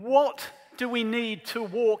What do we need to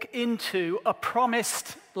walk into a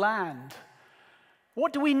promised land?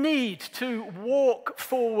 What do we need to walk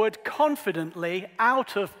forward confidently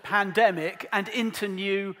out of pandemic and into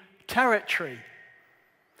new territory?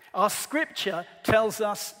 Our scripture tells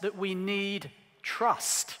us that we need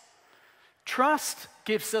trust. Trust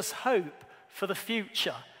gives us hope for the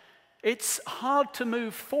future. It's hard to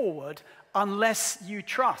move forward unless you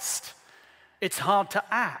trust. It's hard to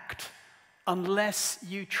act unless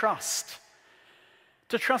you trust.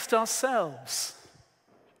 To trust ourselves,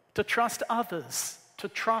 to trust others, to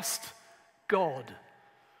trust God.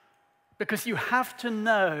 Because you have to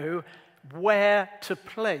know where to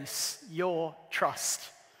place your trust.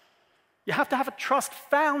 You have to have a trust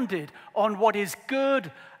founded on what is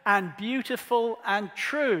good and beautiful and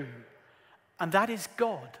true, and that is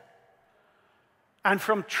God. And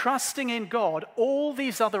from trusting in God, all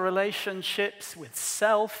these other relationships with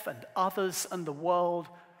self and others and the world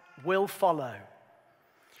will follow.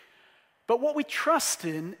 But what we trust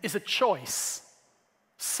in is a choice.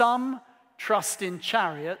 Some trust in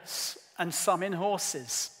chariots and some in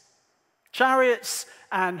horses. Chariots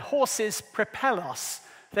and horses propel us.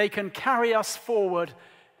 They can carry us forward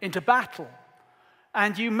into battle.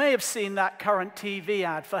 And you may have seen that current TV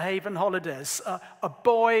ad for Haven Holidays. A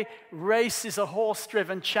boy races a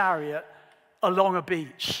horse-driven chariot along a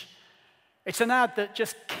beach. It's an ad that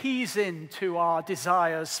just keys into our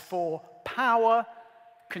desires for power,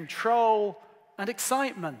 control, and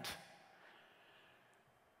excitement.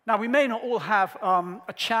 Now, we may not all have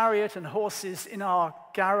a chariot and horses in our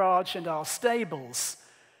garage and our stables,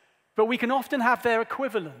 but we can often have their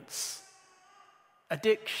equivalents.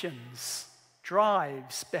 Addictions,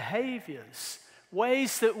 drives, behaviors,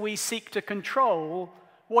 ways that we seek to control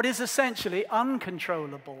what is essentially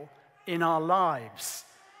uncontrollable in our lives.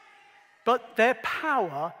 But their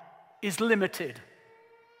power is limited,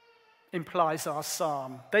 implies our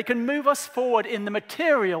psalm. They can move us forward in the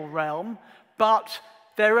material realm, but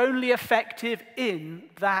they're only effective in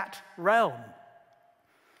that realm.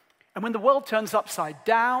 And when the world turns upside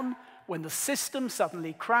down, when the system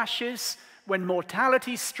suddenly crashes, when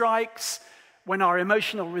mortality strikes, when our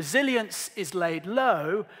emotional resilience is laid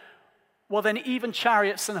low, well, then even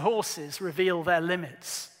chariots and horses reveal their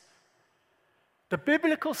limits. The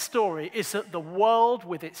biblical story is that the world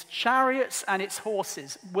with its chariots and its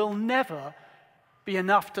horses will never be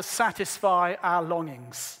enough to satisfy our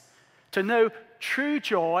longings. To know true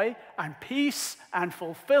joy and peace and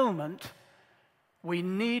fulfillment, we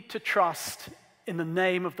need to trust in the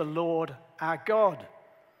name of the Lord our God.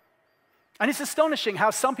 And it's astonishing how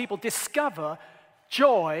some people discover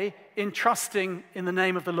joy in trusting in the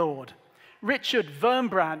name of the Lord. Richard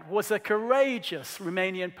Wurmbrand was a courageous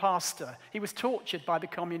Romanian pastor. He was tortured by the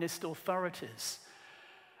communist authorities.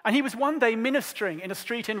 And he was one day ministering in a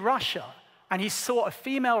street in Russia, and he saw a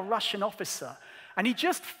female Russian officer, and he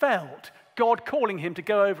just felt God calling him to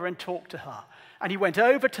go over and talk to her. And he went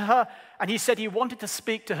over to her, and he said he wanted to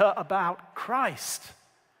speak to her about Christ.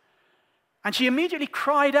 And she immediately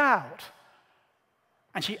cried out.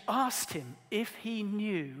 And she asked him if he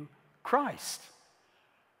knew Christ.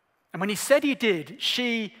 And when he said he did,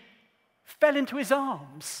 she fell into his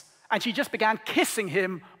arms and she just began kissing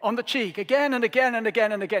him on the cheek again and again and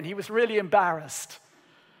again and again. He was really embarrassed.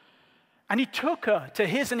 And he took her to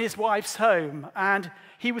his and his wife's home, and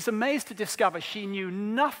he was amazed to discover she knew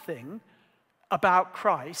nothing about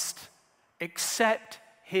Christ except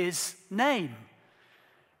his name.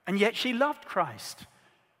 And yet she loved Christ.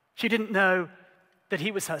 She didn't know that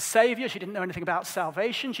he was her Savior. She didn't know anything about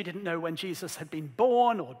salvation. She didn't know when Jesus had been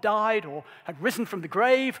born or died or had risen from the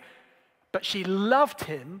grave. But she loved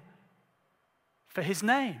him for his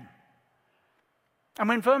name. And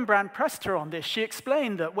when Wurmbrand pressed her on this, she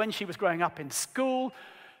explained that when she was growing up in school,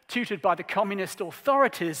 tutored by the communist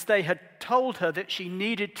authorities, they had told her that she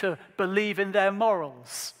needed to believe in their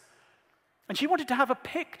morals. And she wanted to have a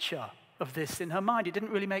picture of this in her mind. It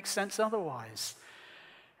didn't really make sense otherwise.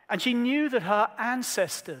 And she knew that her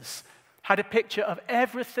ancestors had a picture of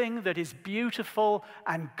everything that is beautiful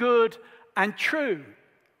and good and true.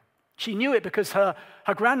 She knew it because her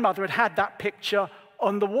grandmother had that picture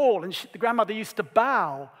on the wall, and the grandmother used to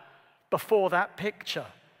bow before that picture,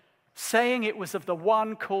 saying it was of the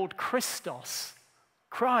one called Christos,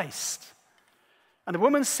 Christ. And the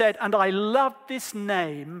woman said, "And I love this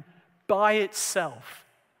name by itself.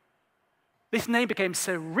 This name became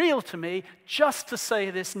so real to me, just to say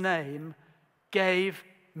this name gave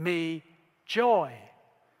me joy."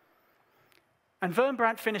 And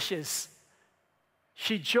Wurmbrand finishes,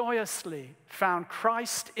 "She joyously found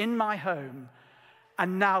Christ in my home,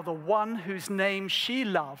 and now the one whose name she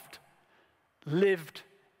loved lived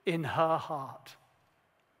in her heart.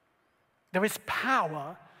 There is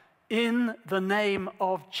power in the name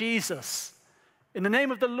of Jesus, in the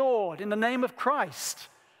name of the Lord, in the name of Christ.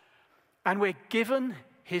 And we're given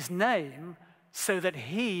his name so that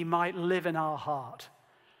he might live in our heart.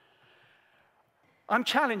 I'm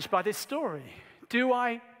challenged by this story. Do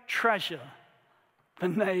I treasure the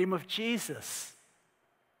name of Jesus?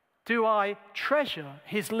 Do I treasure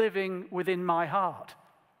his living within my heart?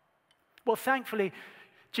 Well, thankfully,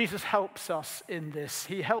 Jesus helps us in this.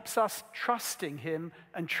 He helps us trusting him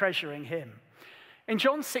and treasuring him. In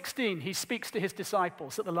John 16, he speaks to his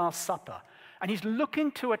disciples at the Last Supper, and he's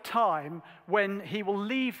looking to a time when he will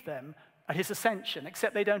leave them at his ascension,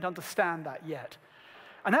 except they don't understand that yet.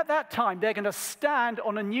 And at that time, they're going to stand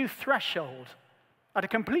on a new threshold at a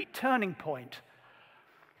complete turning point.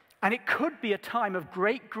 And it could be a time of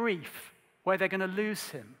great grief where they're going to lose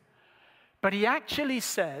him. But he actually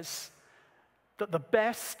says that the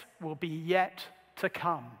best will be yet to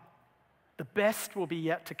come. The best will be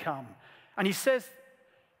yet to come. And he says,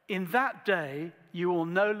 in that day, you will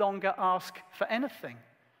no longer ask for anything.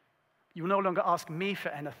 You will no longer ask me for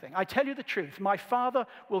anything. I tell you the truth, my Father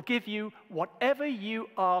will give you whatever you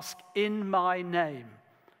ask in my name.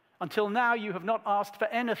 Until now, you have not asked for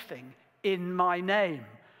anything in my name.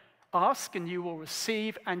 Ask and you will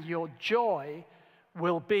receive, and your joy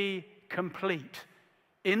will be complete.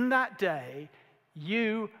 In that day,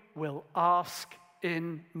 you will ask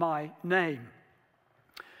in my name.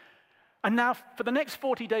 And now, for the next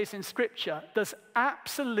 40 days in Scripture, there's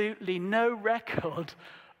absolutely no record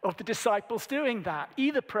of the disciples doing that,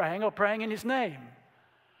 either praying or praying in his name.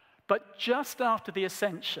 But just after the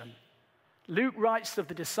ascension, Luke writes of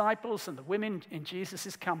the disciples and the women in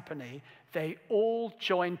Jesus' company, they all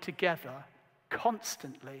joined together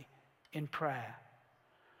constantly in prayer.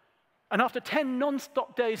 And after 10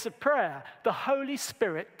 non-stop days of prayer, the Holy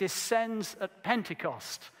Spirit descends at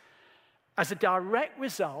Pentecost as a direct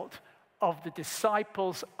result of the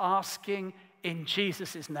disciples asking in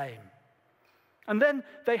Jesus' name. And then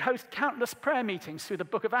they host countless prayer meetings through the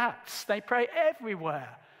book of Acts. They pray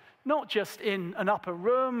everywhere, not just in an upper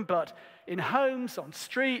room, but in homes, on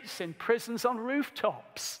streets, in prisons, on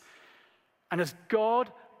rooftops. And as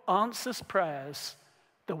God answers prayers,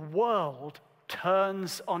 the world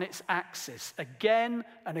turns on its axis again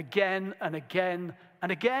and again and again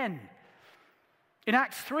and again. In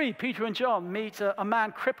Acts 3, Peter and John meet a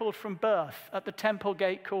man crippled from birth at the temple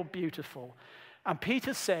gate called Beautiful. And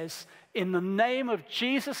Peter says, in the name of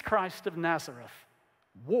Jesus Christ of Nazareth,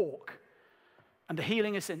 walk. And the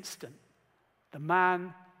healing is instant. The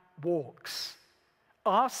man walks.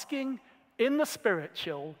 Asking in the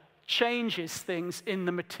spiritual changes things in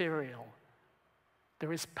the material.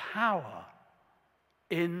 There is power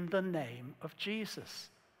in the name of Jesus.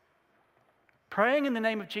 Praying in the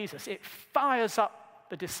name of Jesus, it fires up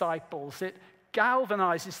the disciples. It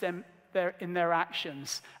galvanizes them in their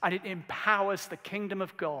actions, and it empowers the kingdom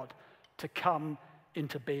of God to come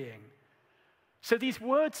into being. So these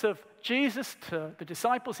words of Jesus to the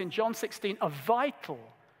disciples in John 16 are vital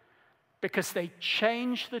because they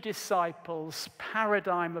change the disciples'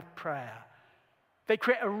 paradigm of prayer. They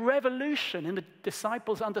create a revolution in the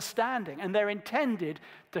disciples' understanding, and they're intended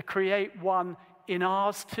to create one in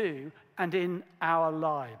ours too and in our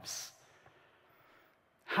lives.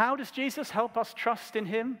 How does Jesus help us trust in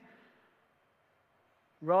him?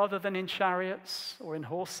 Rather than in chariots or in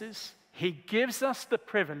horses, he gives us the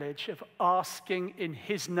privilege of asking in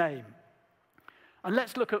his name. And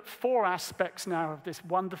let's look at 4 aspects now of this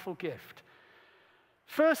wonderful gift.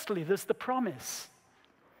 Firstly, there's the promise.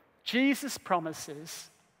 Jesus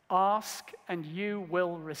promises, ask and you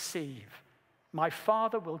will receive. My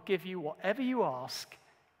Father will give you whatever you ask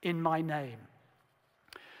in my name.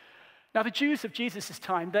 Now, the Jews of Jesus'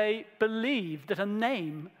 time, they believed that a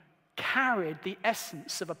name carried the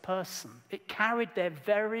essence of a person. It carried their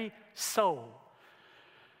very soul.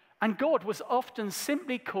 And God was often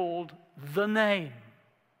simply called the name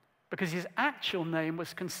because his actual name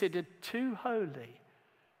was considered too holy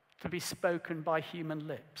to be spoken by human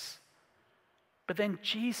lips. But then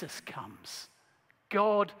Jesus comes,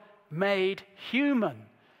 God made human.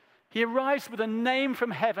 He arrives with a name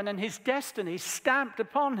from heaven and his destiny stamped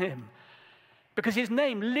upon him because his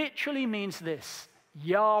name literally means this: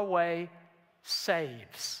 Yahweh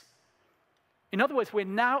saves. In other words, we're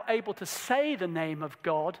now able to say the name of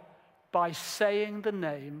God by saying the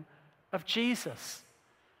name of Jesus.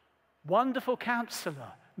 Wonderful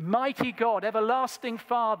Counselor, Mighty God, Everlasting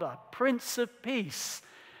Father, Prince of Peace.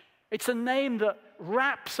 It's a name that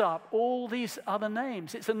wraps up all these other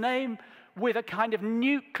names. It's a name with a kind of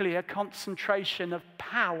nuclear concentration of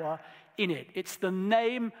power in it. It's the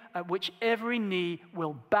name at which every knee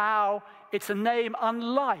will bow. It's a name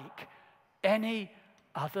unlike any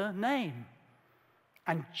other name.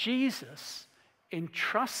 And Jesus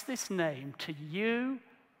entrusts this name to you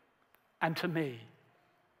and to me.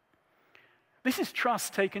 This is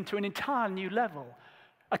trust taken to an entirely new level.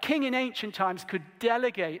 A king in ancient times could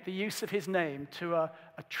delegate the use of his name to a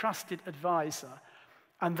trusted advisor,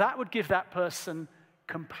 and that would give that person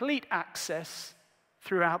complete access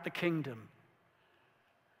throughout the kingdom.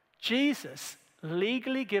 Jesus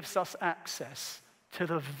legally gives us access to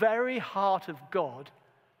the very heart of God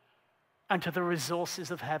and to the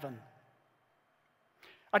resources of heaven.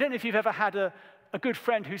 I don't know if you've ever had a good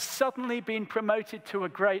friend who's suddenly been promoted to a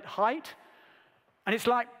great height, and it's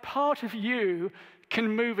like part of you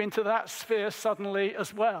can move into that sphere suddenly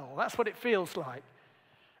as well. That's what it feels like.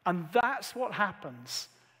 And that's what happens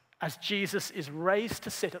as Jesus is raised to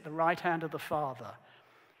sit at the right hand of the Father.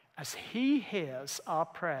 As he hears our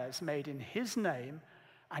prayers made in his name,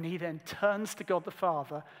 and he then turns to God the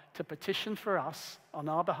Father to petition for us on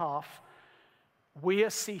our behalf, we are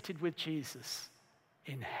seated with Jesus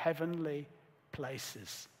in heavenly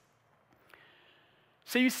places.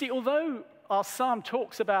 So you see, although our psalm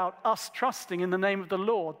talks about us trusting in the name of the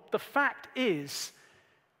Lord, the fact is,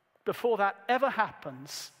 before that ever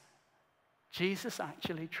happens, Jesus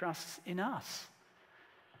actually trusts in us.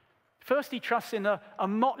 First, he trusts in a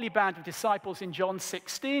motley band of disciples in John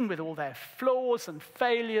 16 with all their flaws and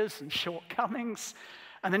failures and shortcomings.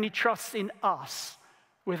 And then he trusts in us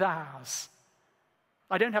with ours.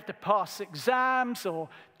 I don't have to pass exams or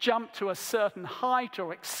jump to a certain height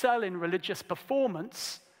or excel in religious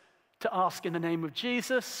performance to ask in the name of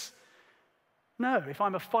Jesus. No, if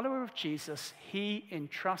I'm a follower of Jesus, he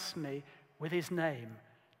entrusts me with his name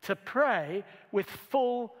to pray with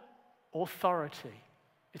full authority.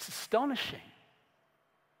 It's astonishing.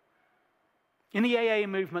 In the AA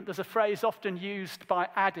movement, there's a phrase often used by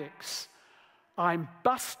addicts: I'm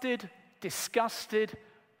busted, disgusted,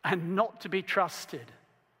 and not to be trusted.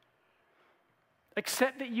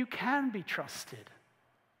 Except that you can be trusted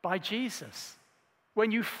by Jesus.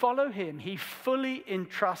 When you follow him, he fully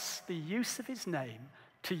entrusts the use of his name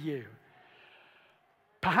to you.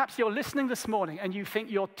 Perhaps you're listening this morning and you think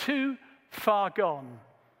you're too far gone.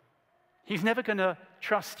 He's never going to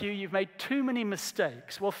trust you. You've made too many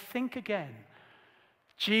mistakes. Well, think again.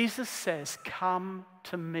 Jesus says, come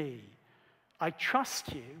to me. I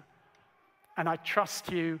trust you, and I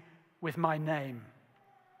trust you with my name.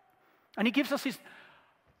 And he gives us his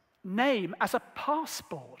name as a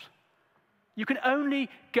passport. You can only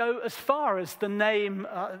go as far as the name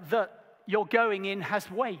that you're going in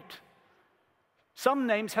has weight. Some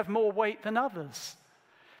names have more weight than others.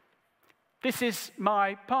 This is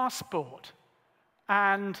my passport.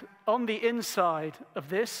 And on the inside of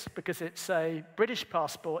this, because it's a British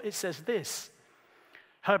passport, it says this: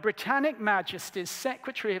 Her Britannic Majesty's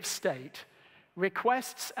Secretary of State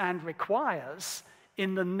requests and requires,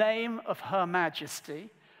 in the name of Her Majesty,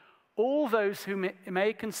 all those whom it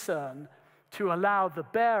may concern, to allow the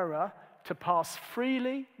bearer to pass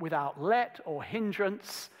freely without let or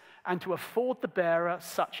hindrance, and to afford the bearer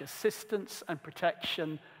such assistance and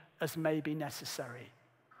protection as may be necessary.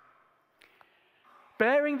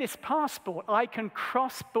 Bearing this passport, I can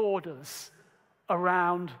cross borders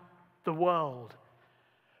around the world.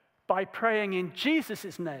 By praying in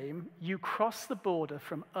Jesus' name, you cross the border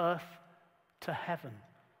from earth to heaven.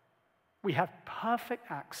 We have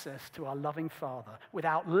perfect access to our loving Father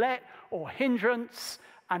without let or hindrance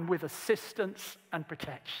and with assistance and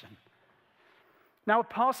protection. Now, a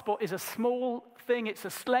passport is a small thing, it's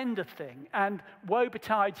a slender thing, and woe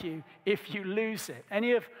betide you if you lose it.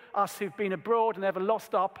 Any of us who've been abroad and ever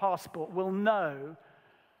lost our passport will know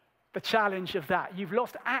the challenge of that. You've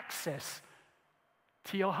lost access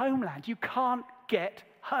to your homeland. You can't get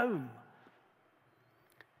home.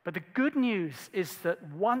 But the good news is that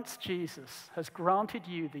once Jesus has granted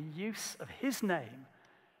you the use of his name,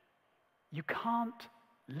 you can't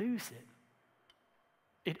lose it.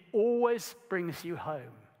 It always brings you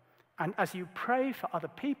home. And as you pray for other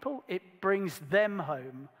people, it brings them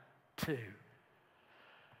home too.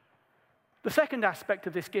 The second aspect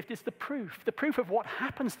of this gift is the proof of what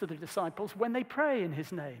happens to the disciples when they pray in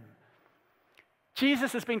his name.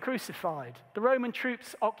 Jesus has been crucified. The Roman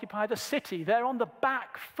troops occupy the city. They're on the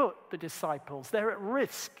back foot, the disciples. They're at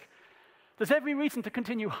risk. There's every reason to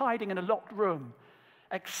continue hiding in a locked room,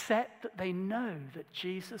 except that they know that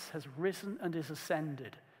Jesus has risen and is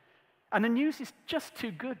ascended. And the news is just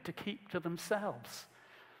too good to keep to themselves.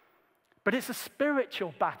 But it's a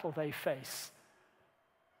spiritual battle they face.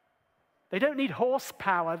 They don't need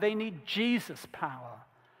horsepower, they need Jesus' power.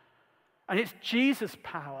 And it's Jesus'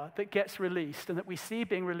 power that gets released and that we see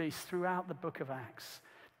being released throughout the book of Acts.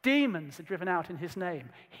 Demons are driven out in his name.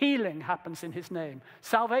 Healing happens in his name.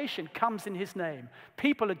 Salvation comes in his name.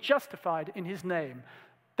 People are justified in his name.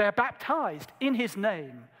 They're baptized in his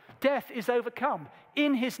name. Death is overcome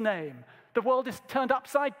in his name. The world is turned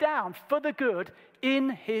upside down for the good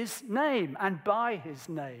in his name and by his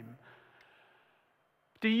name.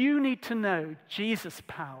 Do you need to know Jesus'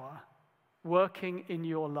 power working in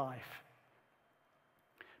your life?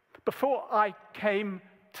 Before I came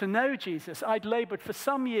to know Jesus, I'd labored for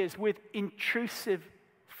some years with intrusive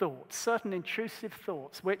thoughts, certain intrusive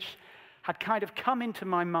thoughts, which had kind of come into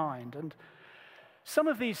my mind. And some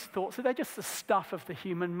of these thoughts, they're just the stuff of the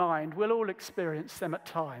human mind. We'll all experience them at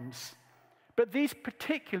times. But these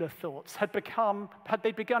particular thoughts had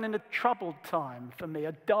they begun in a troubled time for me,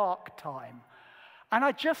 a dark time. And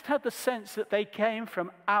I just had the sense that they came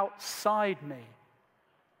from outside me.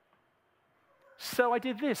 So I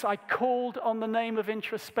did this. I called on the name of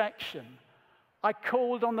introspection. I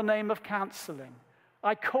called on the name of counseling.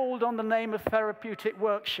 I called on the name of therapeutic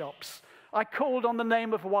workshops. I called on the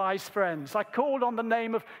name of wise friends. I called on the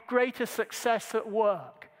name of greater success at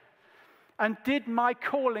work. And did my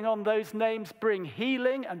calling on those names bring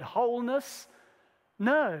healing and wholeness?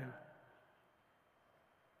 No.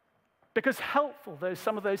 Because helpful though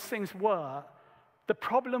some of those things were, the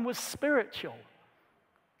problem was spiritual.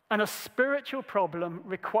 And a spiritual problem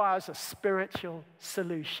requires a spiritual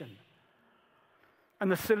solution.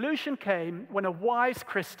 And the solution came when a wise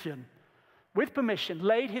Christian, with permission,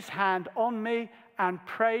 laid his hand on me and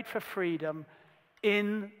prayed for freedom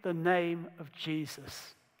in the name of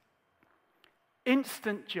Jesus.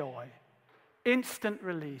 Instant joy, instant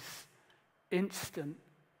release, instant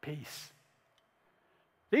peace.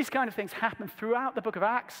 These kind of things happen throughout the book of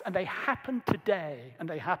Acts, and they happen today, and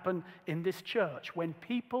they happen in this church when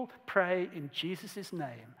people pray in Jesus'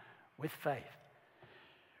 name with faith.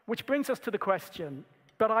 Which brings us to the question,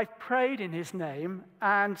 but I prayed in his name,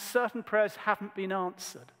 and certain prayers haven't been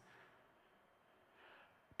answered.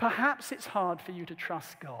 Perhaps it's hard for you to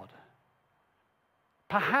trust God.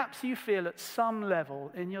 Perhaps you feel at some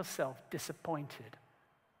level in yourself disappointed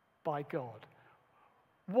by God.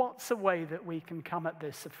 What's a way that we can come at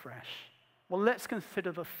this afresh? Well, let's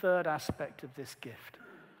consider the third aspect of this gift,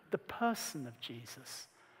 the person of Jesus.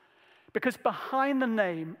 Because behind the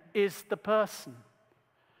name is the person.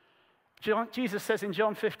 Jesus says in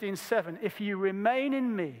John 15:7, if you remain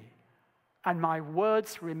in me and my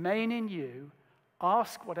words remain in you,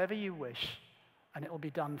 ask whatever you wish and it will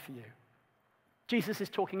be done for you. Jesus is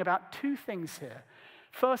talking about two things here.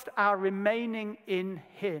 First, our remaining in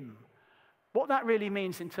him. What that really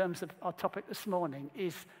means in terms of our topic this morning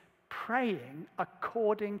is praying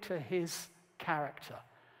according to his character.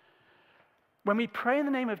 When we pray in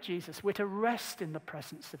the name of Jesus, we're to rest in the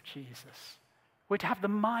presence of Jesus. We're to have the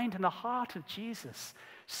mind and the heart of Jesus,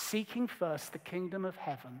 seeking first the kingdom of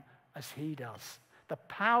heaven as he does. The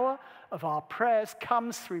power of our prayers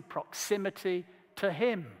comes through proximity to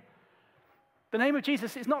him. The name of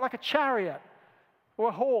Jesus is not like a chariot or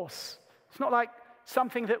a horse. It's not like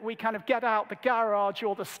something that we kind of get out the garage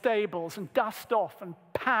or the stables and dust off and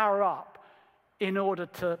power up in order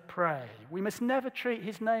to pray. We must never treat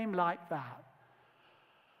his name like that.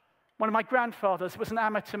 One of my grandfathers was an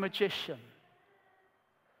amateur magician.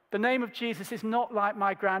 The name of Jesus is not like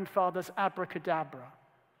my grandfather's abracadabra.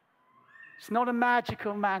 It's not a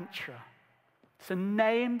magical mantra. It's a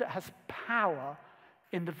name that has power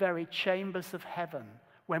in the very chambers of heaven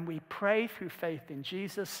when we pray through faith in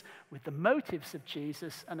Jesus with the motives of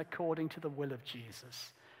Jesus and according to the will of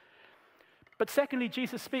Jesus. But secondly,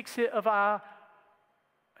 Jesus speaks here of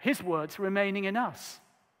his words remaining in us.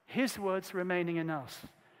 His words remaining in us.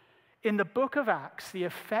 In the book of Acts, the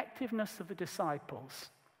effectiveness of the disciples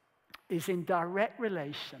is in direct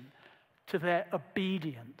relation to their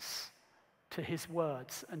obedience to his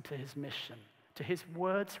words and to his mission, to his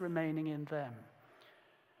words remaining in them.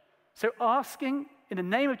 So asking in the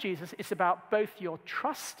name of Jesus is about both your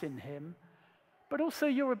trust in him, but also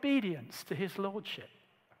your obedience to his lordship.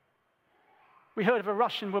 We heard of a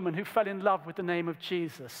Russian woman who fell in love with the name of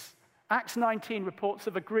Jesus. Acts 19 reports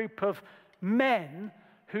of a group of men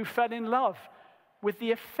who fell in love with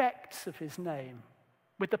the effects of his name,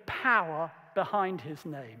 with the power behind his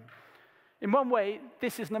name. In one way,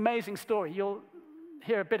 this is an amazing story. You'll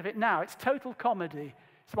hear a bit of it now. It's total comedy.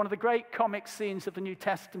 It's one of the great comic scenes of the New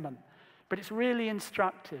Testament, but it's really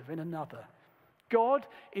instructive in another. God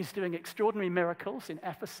is doing extraordinary miracles in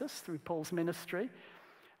Ephesus through Paul's ministry,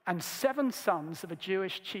 and 7 sons of a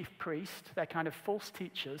Jewish chief priest, they're kind of false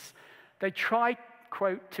teachers, they try,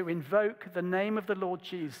 quote, to invoke the name of the Lord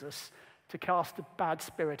Jesus to cast a bad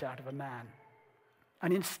spirit out of a man.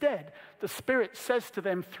 And instead, the Spirit says to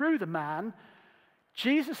them through the man,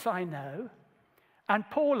 Jesus I know, and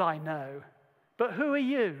Paul I know, but who are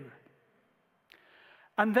you?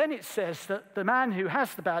 And then it says that the man who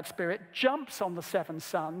has the bad spirit jumps on the 7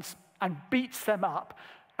 sons and beats them up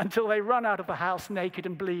until they run out of the house naked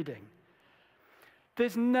and bleeding.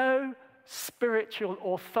 There's no spiritual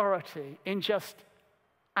authority in just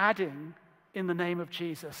adding in the name of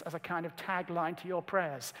Jesus as a kind of tagline to your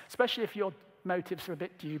prayers, especially if your motives are a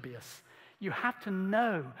bit dubious. You have to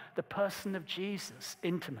know the person of Jesus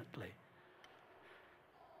intimately.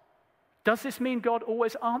 Does this mean God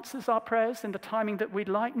always answers our prayers in the timing that we'd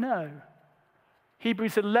like? No.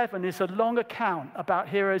 Hebrews 11 is a long account about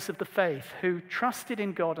heroes of the faith who trusted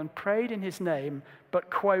in God and prayed in his name,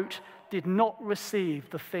 but, quote, did not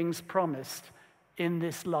receive the things promised in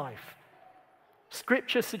this life.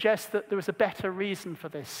 Scripture suggests that there is a better reason for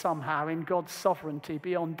this somehow in God's sovereignty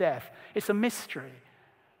beyond death. It's a mystery,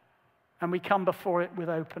 and we come before it with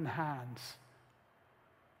open hands.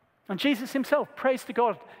 And Jesus himself prays to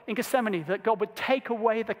God in Gethsemane that God would take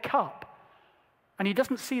away the cup, and he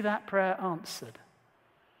doesn't see that prayer answered.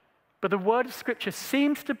 But the word of Scripture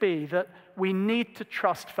seems to be that we need to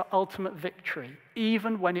trust for ultimate victory,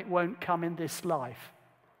 even when it won't come in this life.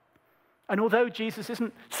 And although Jesus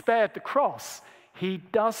isn't spared the cross, he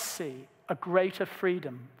does see a greater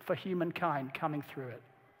freedom for humankind coming through it.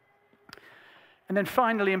 And then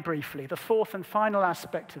finally and briefly, the fourth and final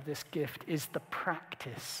aspect of this gift is the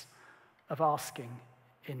practice of asking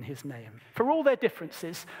in his name. For all their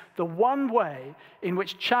differences, the one way in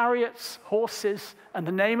which chariots, horses, and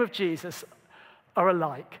the name of Jesus are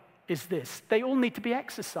alike is this: they all need to be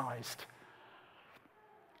exercised.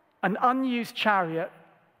 An unused chariot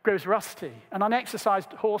grows rusty, an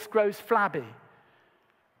unexercised horse grows flabby.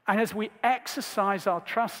 And as we exercise our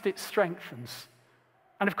trust, it strengthens.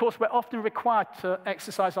 And of course, we're often required to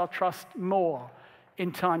exercise our trust more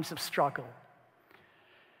in times of struggle.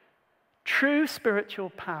 True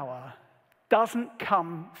spiritual power doesn't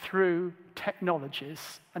come through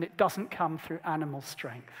technologies, and it doesn't come through animal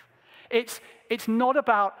strength. It's not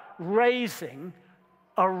about raising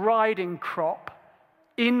a riding crop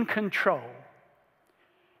in control.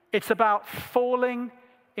 It's about falling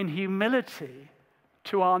in humility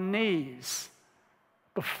to our knees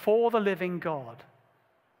before the living God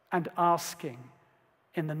and asking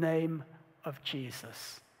in the name of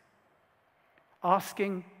Jesus.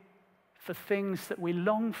 Asking for things that we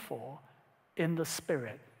long for in the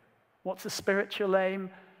Spirit. What's a spiritual aim?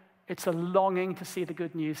 It's a longing to see the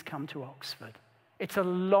good news come to Oxford. It's a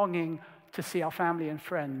longing to see our family and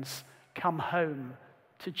friends come home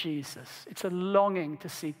to Jesus. It's a longing to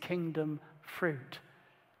see kingdom fruit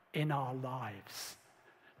in our lives.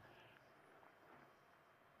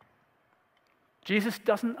 Jesus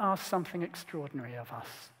doesn't ask something extraordinary of us.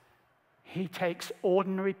 He takes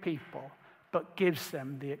ordinary people, but gives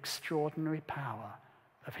them the extraordinary power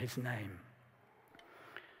of his name.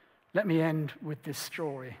 Let me end with this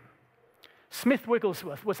story. Smith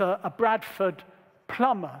Wigglesworth was a Bradford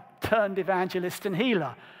plumber turned evangelist and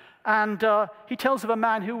healer. And he tells of a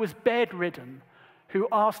man who was bedridden, who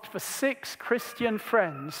asked for 6 Christian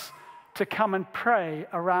friends to come and pray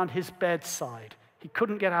around his bedside. He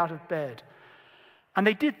couldn't get out of bed. And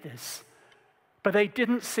they did this, but they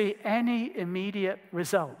didn't see any immediate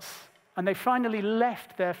results. And they finally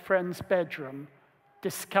left their friend's bedroom,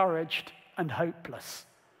 discouraged and hopeless.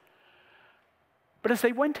 But as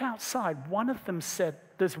they went outside, one of them said,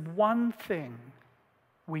 "There's one thing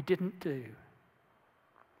we didn't do."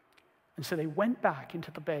 And so they went back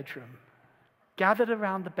into the bedroom, gathered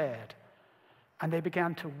around the bed, and they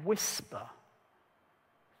began to whisper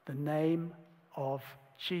the name of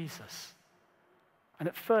Jesus. And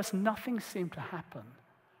at first, nothing seemed to happen.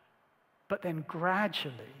 But then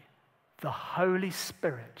gradually, the Holy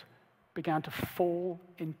Spirit began to fall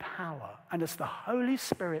in power. And as the Holy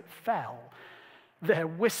Spirit fell, their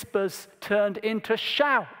whispers turned into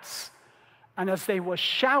shouts. And as they were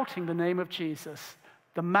shouting the name of Jesus,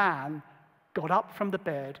 the man got up from the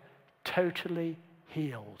bed, totally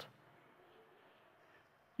healed.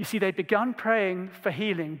 You see, they'd begun praying for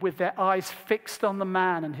healing with their eyes fixed on the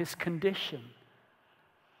man and his condition.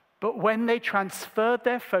 But when they transferred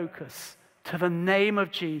their focus to the name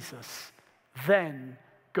of Jesus, then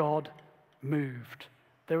God moved.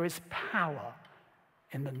 There is power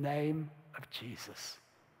in the name of Jesus.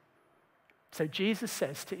 So Jesus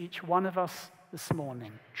says to each one of us this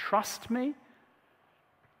morning, trust me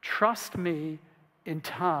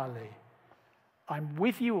entirely. I'm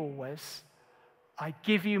with you always. I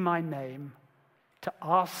give you my name to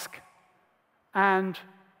ask and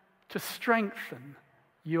to strengthen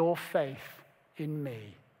your faith in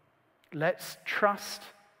me. Let's trust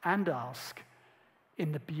and ask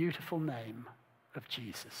in the beautiful name of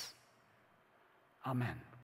Jesus. Amen.